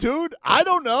that? Dude, I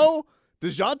don't know.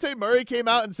 DeJounte Murray came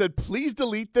out and said, please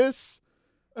delete this.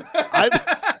 I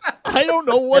don't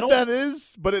know what that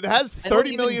is, but it has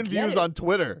 30 million views on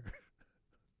Twitter.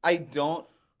 I don't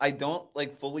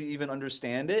like fully even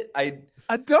understand it. I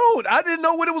didn't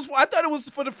know what it was for. I thought it was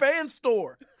for the fan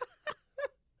store.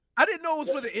 I didn't know it was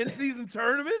for the in-season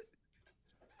tournament.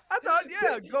 I thought,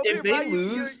 go if there, they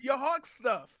lose your Hawks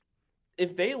stuff.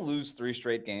 If they lose 3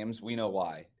 straight games, we know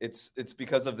why. It's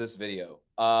because of this video.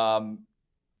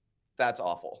 That's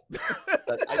awful.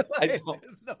 I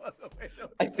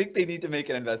think they need to make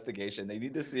an investigation. They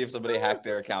need to see if somebody hacked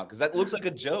their account because that looks like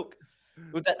a joke.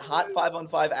 With that hot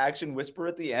 5-on-5 action whisper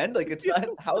at the end, like it's not.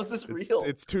 How is this real?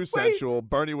 It's too sensual.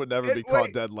 Bernie would never be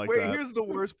caught dead like that. Here's the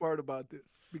worst part about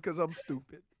this because I'm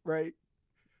stupid, right?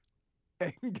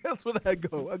 And guess what I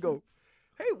go? I go,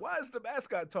 hey, why is the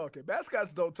mascot talking?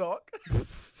 Mascots don't talk.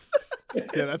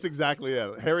 Yeah, that's exactly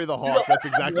it. Harry the Hawk. That's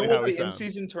exactly how he sounds. The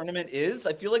in-season tournament is.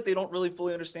 I feel like they don't really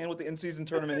fully understand what the in-season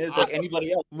tournament is. Like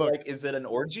anybody else. Look, like, is it an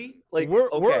orgy? Like, we're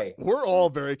all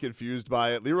very confused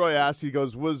by it. Leroy asked. He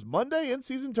goes, "Was Monday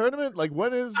in-season tournament? Like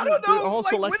when is I don't know. all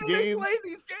like, select when do games? They play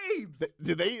these games?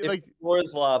 Did they if floor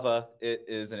is lava? It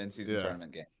is an in-season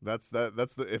tournament game. That's the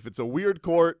if it's a weird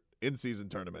court in-season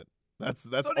tournament. That's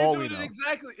so all we know.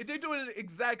 They're doing it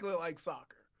exactly like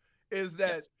soccer. Is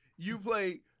that you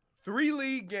play 3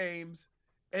 league games,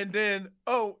 and then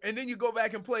you go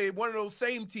back and play one of those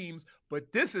same teams,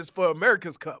 but this is for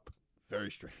America's Cup.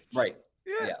 Very strange. Right.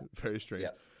 Yeah. Very strange.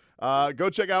 Yeah. Go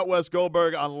check out Wes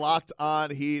Goldberg on Locked On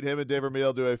Heat. Him and Dave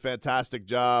Vermeil do a fantastic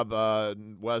job.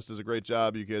 Wes does a great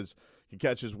job. You guys can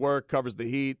catch his work, covers the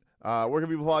Heat. Where can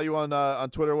people follow you on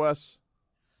Twitter, Wes?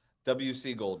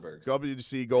 WC Goldberg.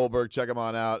 WC Goldberg. Check him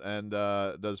on out and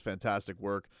does fantastic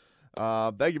work.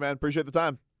 Thank you, man. Appreciate the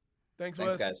time. Thanks,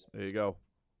 Wes. guys. There you go.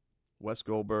 Wes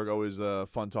Goldberg, always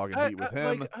fun talking Heat with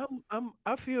him. Like,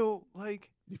 I feel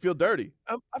like you feel dirty.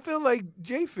 I feel like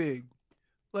J-Fig,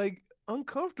 like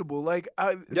uncomfortable. Like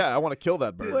I want to kill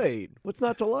that bird. Wait, what's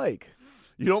not to like?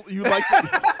 You like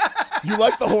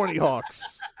the horny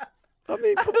Hawks. I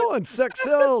mean, come on, sex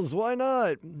sells. Why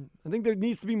not? I think there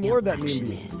needs to be more of that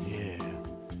meme.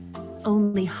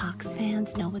 Only Hawks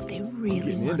fans know what they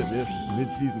really want to see.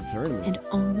 Mid-season tournament. And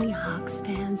only Hawks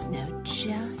fans know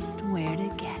just where to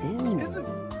get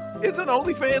it. Isn't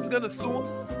OnlyFans going to sue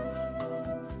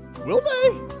them? Will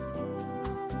they?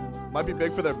 Might be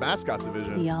big for their mascot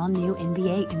division. The all-new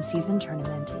NBA in-season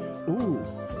tournament. Ooh.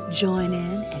 Join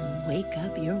in and wake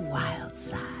up your wild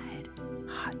side.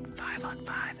 Hot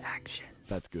 5-on-5 action.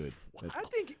 That's good.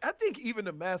 I think even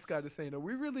the mascot is saying, "Are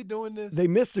we really doing this?" They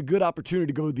missed a good opportunity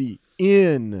to go the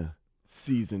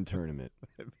in-season tournament.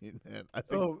 I mean, man, I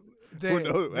think. Dan,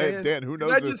 who knows? Hey, Dan, who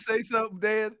knows? Can I just say something,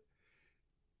 Dan?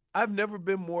 I've never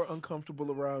been more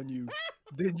uncomfortable around you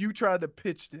than you tried to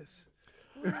pitch this.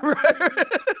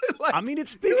 I mean, it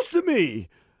speaks to me.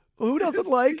 Who doesn't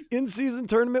like in-season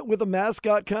tournament with a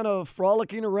mascot kind of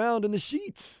frolicking around in the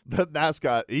sheets? The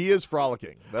mascot, he is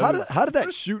frolicking. How did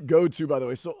that shoot go to, by the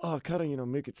way? So, kind of,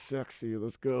 make it sexy.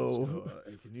 Let's go. So,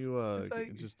 can you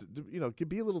just,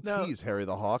 be a little tease, Harry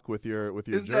the Hawk, with your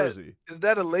jersey? Is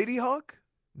that a lady hawk?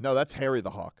 No, that's Harry the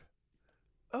Hawk.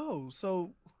 Oh,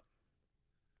 so.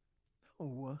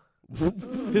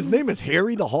 His name is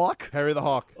Harry the Hawk? Harry the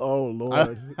Hawk. Oh,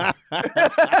 Lord.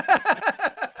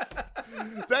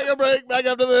 Take a break. Back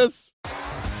after this.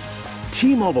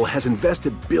 T-Mobile has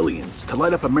invested billions to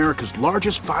light up America's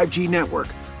largest 5G network,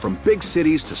 from big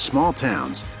cities to small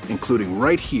towns, including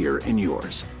right here in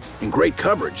yours. And great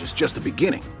coverage is just the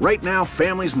beginning. Right now,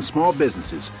 families and small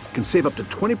businesses can save up to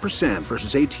 20%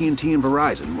 versus AT&T and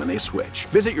Verizon when they switch.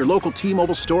 Visit your local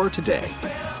T-Mobile store today.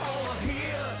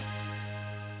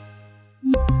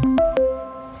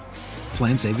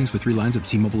 Plan savings with 3 lines of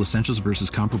T-Mobile Essentials versus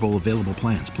comparable available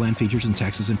plans. Plan features and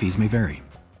taxes and fees may vary.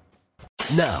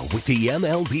 Now, with the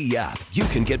MLB app, you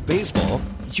can get baseball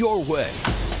your way.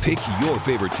 Pick your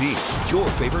favorite team, your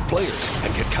favorite players,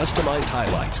 and get customized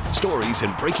highlights, stories,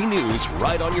 and breaking news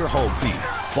right on your home feed.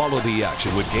 Follow the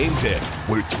action with Game Day,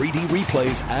 where 3D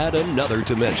replays add another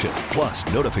dimension. Plus,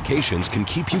 notifications can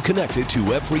keep you connected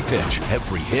to every pitch,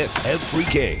 every hit,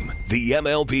 every game. The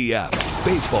MLB app.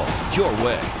 Baseball, your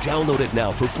way. Download it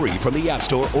now for free from the App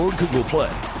Store or Google Play.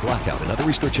 Blackout and other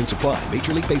restrictions apply.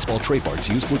 Major League Baseball trademarks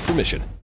used with permission.